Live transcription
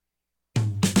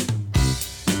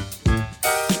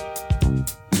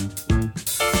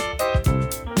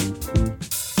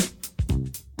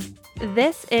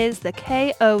This is the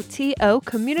KOTO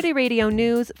Community Radio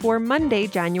News for Monday,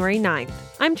 January 9th.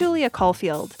 I'm Julia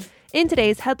Caulfield. In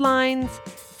today's headlines,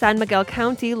 San Miguel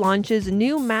County launches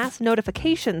new mass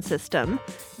notification system.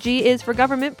 G is for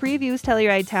Government previews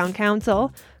Telluride Town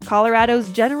Council. Colorado's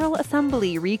General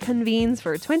Assembly reconvenes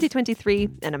for 2023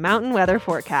 and a mountain weather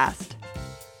forecast.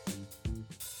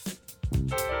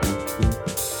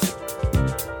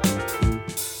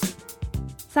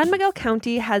 San Miguel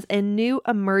County has a new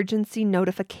emergency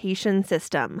notification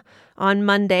system. On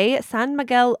Monday, San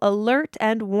Miguel Alert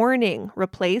and Warning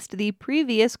replaced the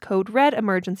previous Code Red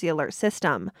emergency alert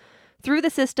system. Through the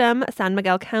system, San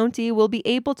Miguel County will be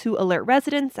able to alert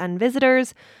residents and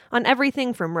visitors on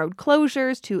everything from road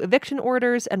closures to eviction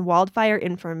orders and wildfire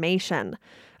information.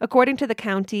 According to the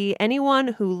county,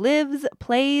 anyone who lives,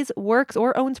 plays, works,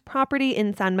 or owns property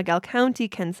in San Miguel County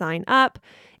can sign up.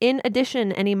 In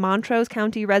addition, any Montrose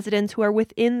County residents who are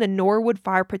within the Norwood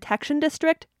Fire Protection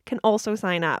District can also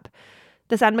sign up.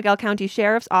 The San Miguel County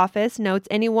Sheriff's Office notes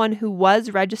anyone who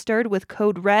was registered with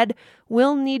Code Red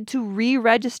will need to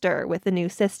re-register with the new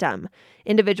system.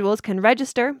 Individuals can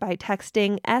register by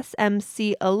texting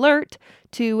SMC Alert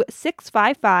to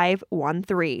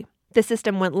 65513. The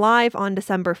system went live on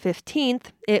December 15th.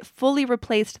 It fully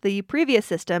replaced the previous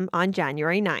system on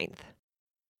January 9th.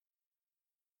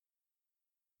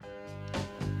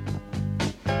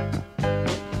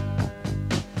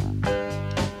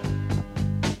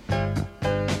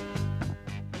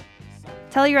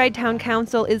 Telluride Town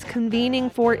Council is convening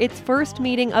for its first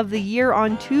meeting of the year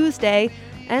on Tuesday,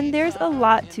 and there's a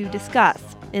lot to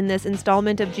discuss. In this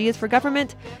installment of G is for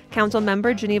Government, Council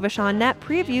member Geneva Shawnette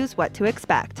previews what to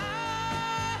expect.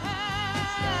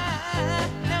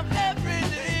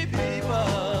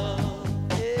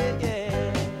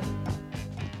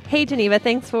 Hey, Geneva,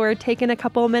 thanks for taking a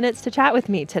couple minutes to chat with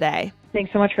me today.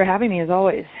 Thanks so much for having me, as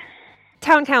always.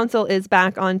 Town Council is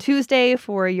back on Tuesday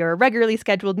for your regularly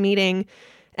scheduled meeting,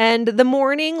 and the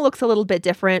morning looks a little bit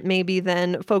different maybe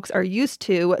than folks are used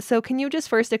to. So can you just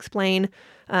first explain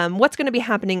what's going to be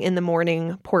happening in the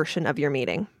morning portion of your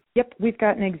meeting? Yep, we've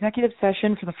got an executive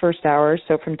session for the first hour,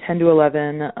 so from 10 to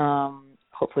 11,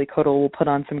 hopefully Koto will put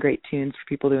on some great tunes for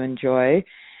people to enjoy.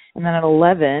 And then at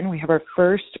 11, we have our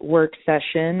first work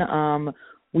session.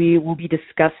 We will be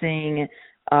discussing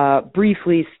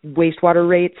briefly wastewater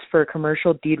rates for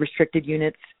commercial deed-restricted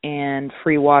units and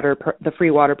the free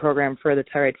water program for the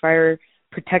Telluride Fire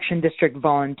Protection District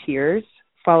volunteers,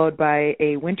 followed by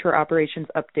a winter operations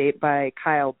update by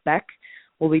Kyle Beck.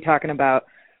 We'll be talking about,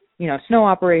 snow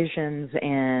operations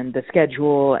and the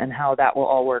schedule and how that will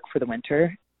all work for the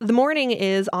winter. The morning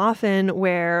is often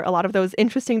where a lot of those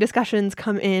interesting discussions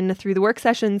come in through the work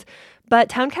sessions, but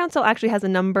Town Council actually has a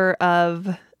number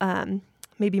of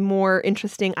maybe more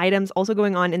interesting items also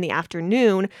going on in the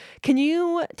afternoon. Can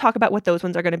you talk about what those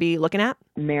ones are going to be looking at?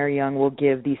 Mayor Young will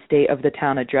give the State of the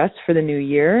Town address for the new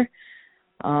year,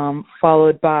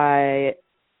 followed by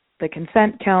the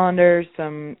consent calendar,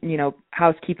 some,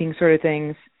 housekeeping sort of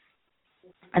things.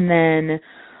 And then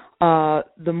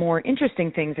the more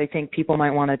interesting things I think people might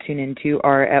want to tune into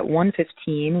are at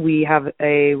 1:15, we have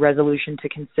a resolution to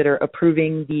consider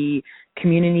approving the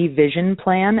community vision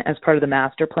plan as part of the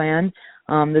master plan.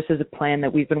 This is a plan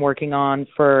that we've been working on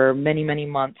for many, many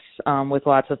months with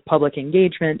lots of public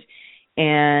engagement,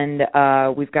 and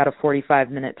we've got a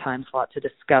 45-minute time slot to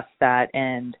discuss that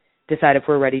and decide if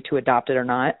we're ready to adopt it or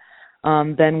not.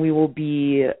 Then we will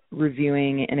be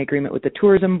reviewing an agreement with the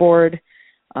tourism board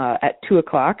at 2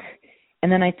 o'clock. And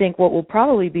then I think what will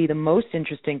probably be the most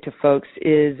interesting to folks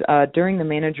is during the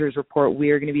manager's report, we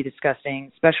are going to be discussing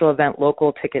special event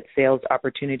local ticket sales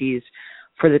opportunities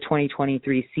for the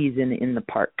 2023 season in the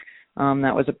park.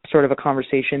 That was a sort of a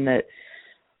conversation that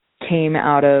came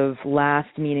out of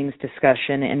last meeting's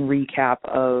discussion and recap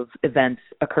of events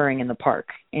occurring in the park.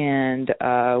 And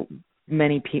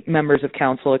many members of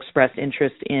council expressed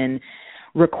interest in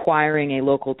requiring a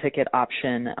local ticket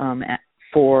option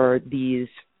for these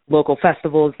local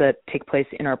festivals that take place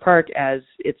in our park, as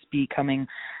it's becoming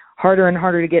harder and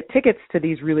harder to get tickets to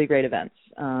these really great events.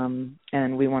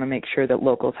 And we want to make sure that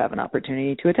locals have an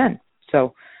opportunity to attend.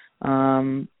 So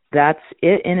that's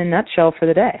it in a nutshell for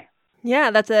the day.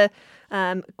 Yeah, that's a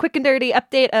quick and dirty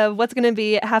update of what's going to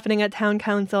be happening at Town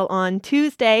Council on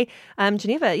Tuesday.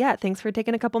 Geneva, thanks for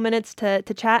taking a couple minutes to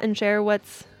chat and share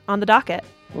what's on the docket.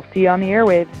 We'll see you on the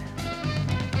airwaves.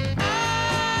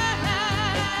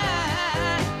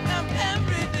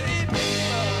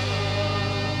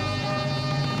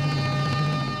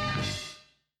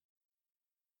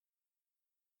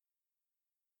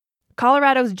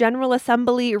 Colorado's General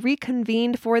Assembly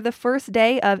reconvened for the first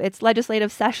day of its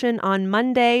legislative session on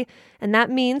Monday, and that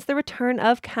means the return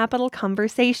of Capitol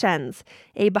Conversations,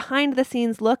 a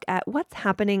behind-the-scenes look at what's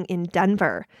happening in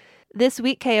Denver. This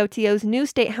week, KOTO's new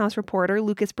State House reporter,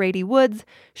 Lucas Brady Woods,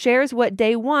 shares what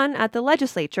day one at the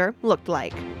legislature looked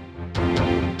like.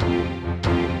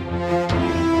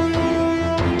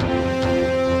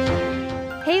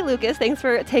 Hey, Lucas, thanks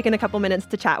for taking a couple minutes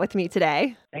to chat with me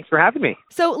today. Thanks for having me.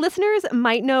 So listeners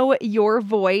might know your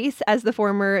voice as the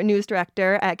former news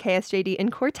director at KSJD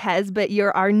in Cortez, but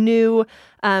you're our new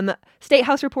State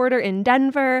House reporter in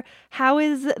Denver. How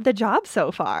is the job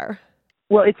so far?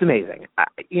 Well, it's amazing.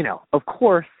 Of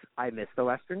course, I miss the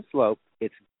Western Slope.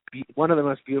 It's one of the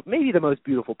most beautiful, maybe the most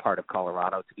beautiful part of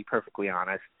Colorado, to be perfectly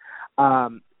honest.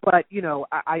 But,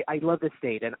 I love this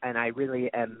state, and I really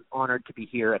am honored to be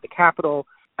here at the Capitol.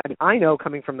 I mean, I know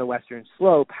coming from the Western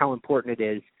Slope how important it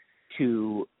is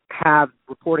to have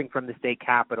reporting from the state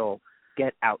capitol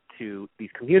get out to these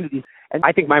communities. And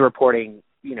I think my reporting,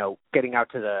 getting out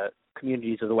to the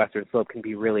communities of the Western Slope can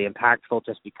be really impactful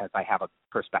just because I have a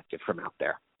perspective from out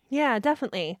there. Yeah,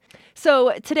 definitely.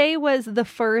 So today was the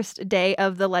first day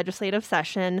of the legislative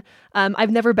session. I've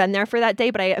never been there for that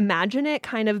day, but I imagine it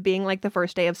kind of being like the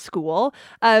first day of school.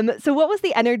 So what was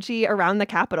the energy around the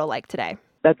Capitol like today?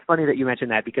 That's funny that you mentioned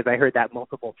that because I heard that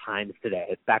multiple times today.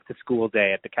 It's back to school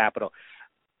day at the Capitol.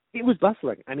 It was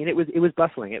bustling. I mean, it was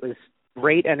bustling. It was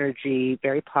great energy,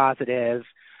 very positive.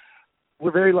 We're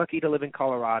very lucky to live in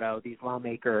Colorado. These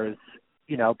lawmakers,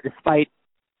 despite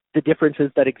the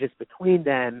differences that exist between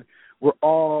them, were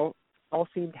all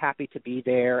seemed happy to be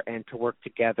there and to work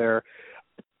together.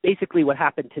 Basically, what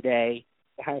happened today,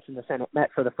 the House and the Senate met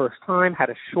for the first time,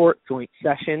 had a short joint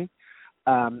session.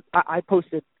 I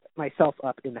posted myself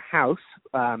up in the House.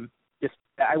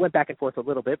 I went back and forth a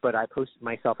little bit, but I posted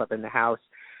myself up in the House,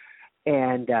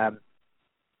 and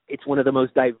it's one of the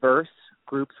most diverse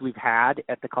groups we've had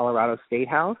at the Colorado State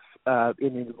House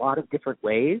in a lot of different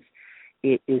ways.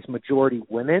 It is majority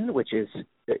women, which is,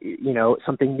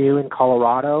 something new in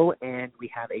Colorado, and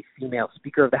we have a female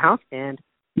Speaker of the House and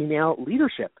female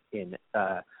leadership in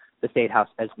the State House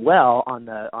as well on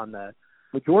the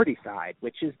majority side,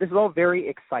 this is all very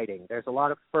exciting. There's a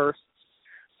lot of firsts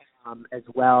as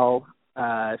well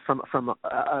from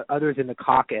others in the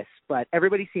caucus, but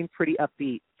everybody seemed pretty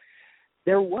upbeat.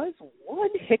 There was one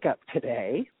hiccup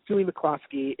today. Julie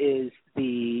McCloskey is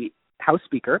the House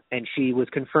Speaker, and she was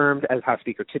confirmed as House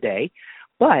Speaker today,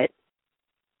 but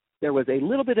there was a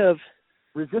little bit of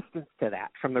resistance to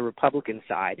that from the Republican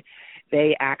side.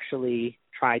 They actually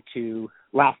tried to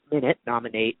last minute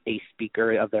nominate a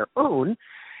speaker of their own,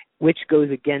 which goes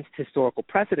against historical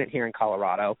precedent here in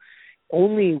Colorado.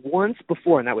 Only once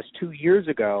before, and that was 2 years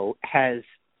ago, has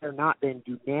there not been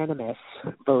a unanimous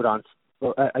vote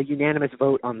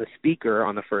on the speaker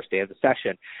on the first day of the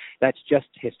session. That's just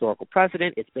historical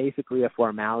precedent. It's basically a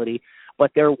formality.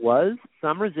 But there was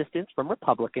some resistance from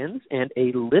Republicans and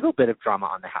a little bit of drama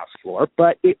on the House floor,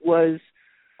 but it was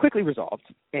quickly resolved,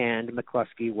 and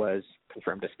McCloskey was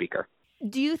confirmed as speaker.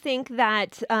 Do you think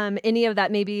that any of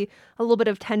that, maybe a little bit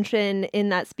of tension in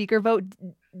that speaker vote,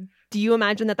 do you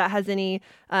imagine that has any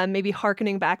maybe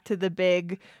hearkening back to the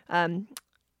big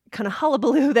kind of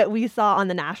hullabaloo that we saw on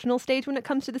the national stage when it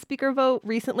comes to the speaker vote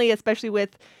recently, especially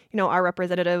with, our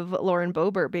Representative Lauren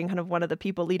Boebert being kind of one of the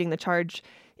people leading the charge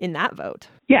in that vote?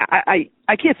 Yeah, I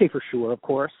can't say for sure, of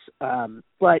course,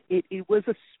 but it was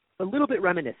a little bit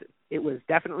reminiscent. It was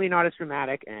definitely not as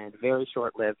dramatic and very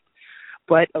short-lived,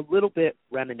 but a little bit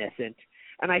reminiscent.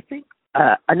 And I think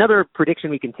another prediction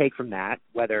we can take from that,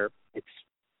 whether it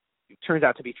turns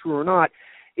out to be true or not,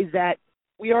 is that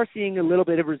we are seeing a little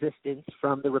bit of resistance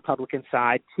from the Republican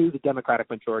side to the Democratic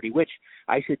majority, which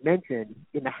I should mention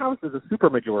in the House is a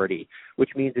supermajority,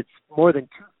 which means it's more than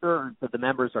 2/3 of the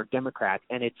members are Democrats,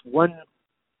 and it's one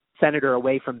senator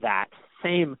away from that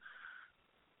same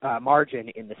margin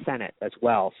in the Senate as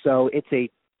well. So it's a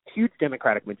huge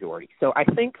Democratic majority. So I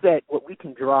think that what we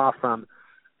can draw from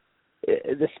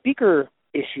the speaker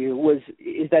issue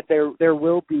is that there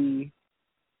will be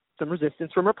some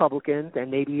resistance from Republicans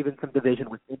and maybe even some division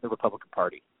within the Republican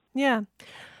Party. Yeah.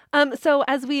 So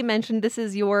as we mentioned, this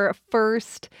is your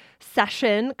first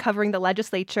session covering the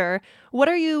legislature. What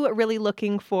are you really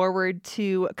looking forward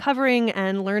to covering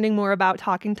and learning more about,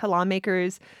 talking to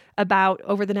lawmakers about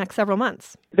over the next several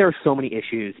months? There are so many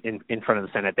issues in front of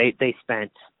the Senate. They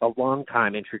spent a long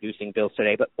time introducing bills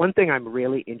today, but one thing I'm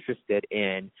really interested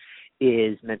in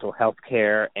is mental health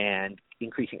care and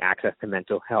increasing access to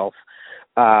mental health.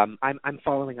 I'm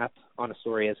following up on a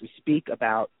story as we speak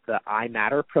about the I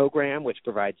Matter program, which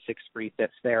provides 6 free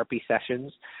therapy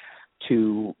sessions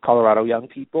to Colorado young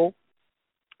people.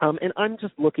 And I'm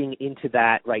just looking into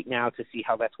that right now to see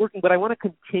how that's working. But I want to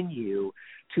continue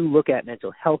to look at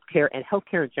mental health care and health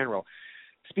care in general.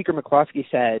 Speaker McCloskey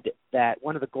said that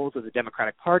one of the goals of the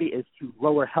Democratic Party is to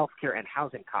lower health care and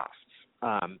housing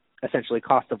costs, essentially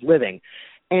cost of living.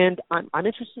 And I'm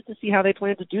interested to see how they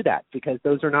plan to do that, because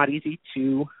those are not easy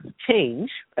to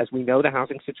change. As we know, the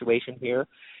housing situation here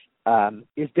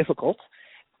is difficult.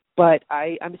 But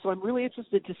I'm really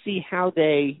interested to see how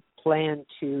they plan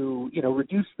to,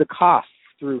 reduce the costs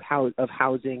through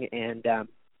housing and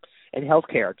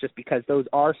healthcare, just because those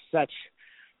are such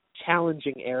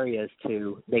challenging areas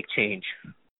to make change.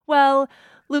 Well,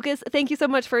 Lucas, thank you so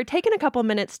much for taking a couple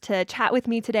minutes to chat with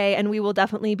me today, and we will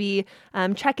definitely be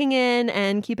checking in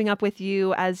and keeping up with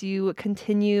you as you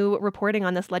continue reporting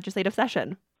on this legislative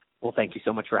session. Well, thank you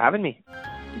so much for having me.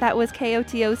 That was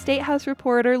KOTO State House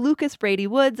reporter Lucas Brady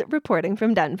Woods reporting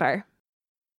from Denver.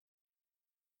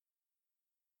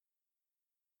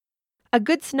 A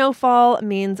good snowfall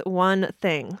means one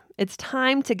thing. It's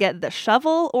time to get the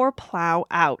shovel or plow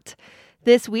out.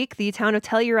 This week, the town of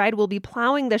Telluride will be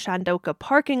plowing the Shandoka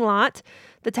parking lot.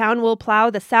 The town will plow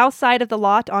the south side of the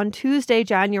lot on Tuesday,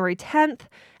 January 10th,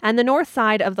 and the north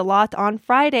side of the lot on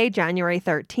Friday, January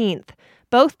 13th,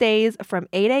 both days from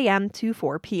 8 a.m. to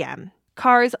 4 p.m.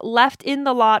 Cars left in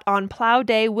the lot on plow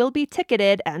day will be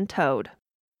ticketed and towed.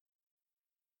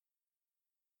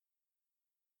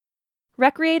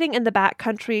 Recreating in the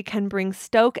backcountry can bring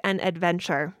stoke and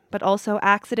adventure, but also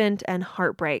accident and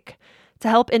heartbreak. To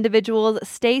help individuals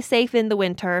stay safe in the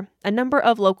winter, a number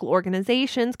of local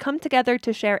organizations come together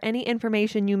to share any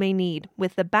information you may need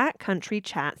with the Backcountry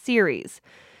Chat series.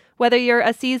 Whether you're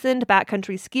a seasoned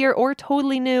backcountry skier or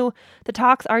totally new, the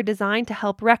talks are designed to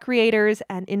help recreators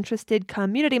and interested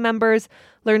community members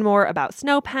learn more about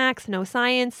snowpack, snow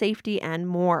science, safety, and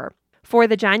more. For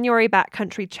the January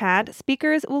Backcountry Chat,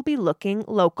 speakers will be looking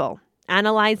local,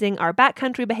 analyzing our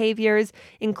backcountry behaviors,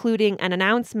 including an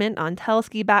announcement on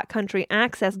Telski Backcountry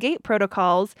Access Gate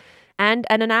protocols, and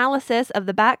an analysis of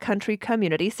the Backcountry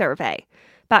Community Survey.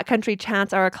 Backcountry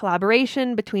Chats are a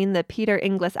collaboration between the Peter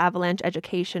Inglis Avalanche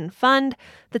Education Fund,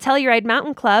 the Telluride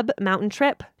Mountain Club, Mountain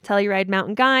Trip, Telluride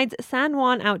Mountain Guides, San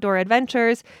Juan Outdoor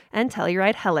Adventures, and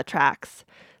Telluride Helitrax.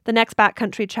 The next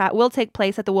Backcountry Chat will take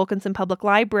place at the Wilkinson Public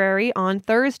Library on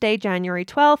Thursday, January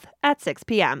 12th at 6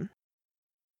 p.m.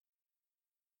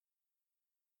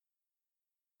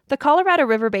 The Colorado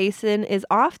River Basin is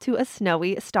off to a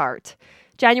snowy start.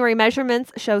 January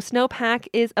measurements show snowpack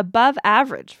is above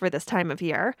average for this time of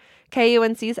year.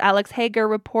 KUNC's Alex Hager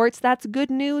reports that's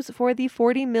good news for the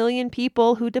 40 million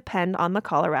people who depend on the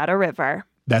Colorado River.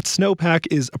 That snowpack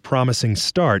is a promising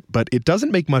start, but it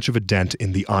doesn't make much of a dent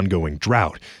in the ongoing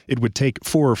drought. It would take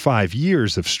 4 or 5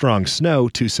 years of strong snow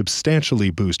to substantially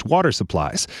boost water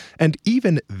supplies. And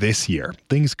even this year,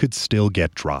 things could still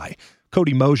get dry.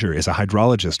 Cody Mosier is a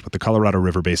hydrologist with the Colorado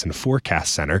River Basin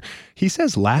Forecast Center. He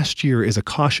says last year is a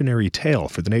cautionary tale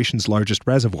for the nation's largest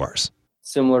reservoirs.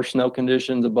 Similar snow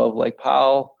conditions above Lake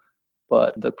Powell,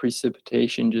 but the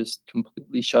precipitation just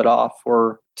completely shut off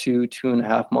for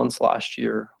 2.5 months last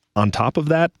year. On top of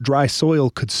that, dry soil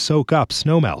could soak up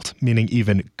snowmelt, meaning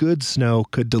even good snow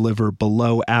could deliver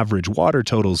below average water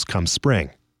totals come spring.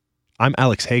 I'm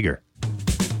Alex Hager.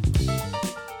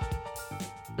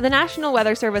 The National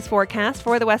Weather Service forecast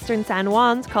for the western San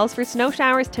Juans calls for snow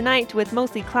showers tonight with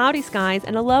mostly cloudy skies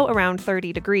and a low around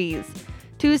 30 degrees.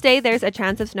 Tuesday, there's a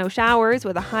chance of snow showers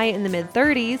with a high in the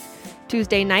mid-30s.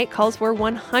 Tuesday night calls for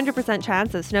 100%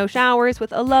 chance of snow showers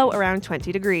with a low around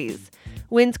 20 degrees.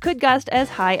 Winds could gust as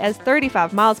high as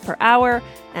 35 miles per hour,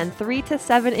 and 3 to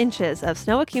 7 inches of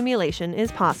snow accumulation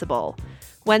is possible.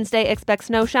 Wednesday expects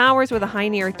snow showers with a high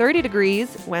near 30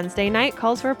 degrees. Wednesday night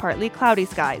calls for partly cloudy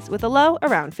skies with a low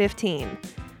around 15.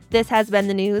 This has been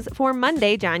the news for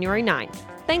Monday, January 9th.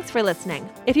 Thanks for listening.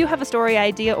 If you have a story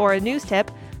idea or a news tip,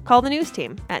 call the news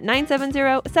team at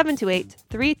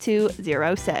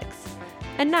 970-728-3206.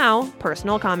 And now,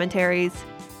 personal commentaries.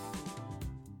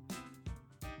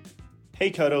 Hey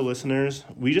KOTO listeners,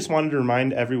 we just wanted to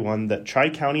remind everyone that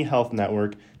Tri-County Health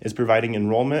Network is providing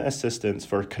enrollment assistance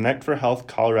for Connect for Health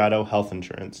Colorado Health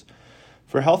Insurance.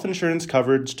 For health insurance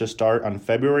coverage to start on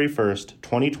February 1st,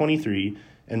 2023,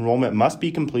 enrollment must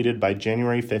be completed by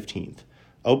January 15th.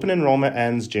 Open enrollment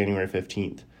ends January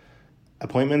 15th.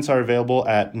 Appointments are available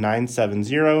at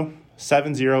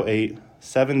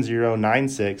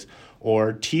 970-708-7096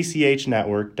 or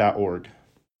tchnetwork.org.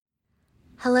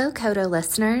 Hello, KOTO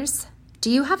listeners. Do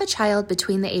you have a child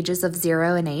between the ages of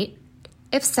 0 and 8?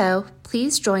 If so,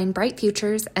 please join Bright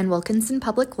Futures and Wilkinson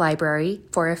Public Library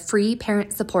for a free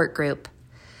parent support group.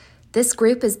 This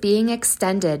group is being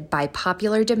extended by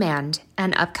popular demand,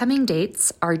 and upcoming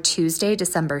dates are Tuesday,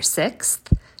 December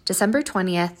 6th, December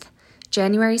 20th,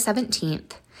 January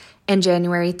 17th, and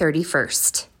January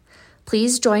 31st.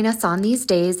 Please join us on these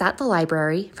days at the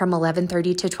library from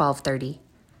 11:30 to 12:30.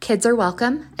 Kids are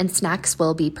welcome and snacks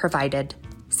will be provided.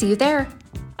 See you there.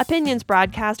 Opinions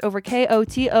broadcast over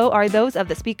KOTO are those of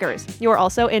the speakers. You are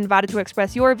also invited to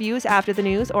express your views after the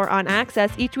news or on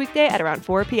Access each weekday at around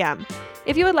 4 p.m.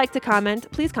 If you would like to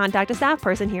comment, please contact a staff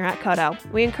person here at KOTO.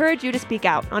 We encourage you to speak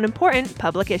out on important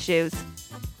public issues.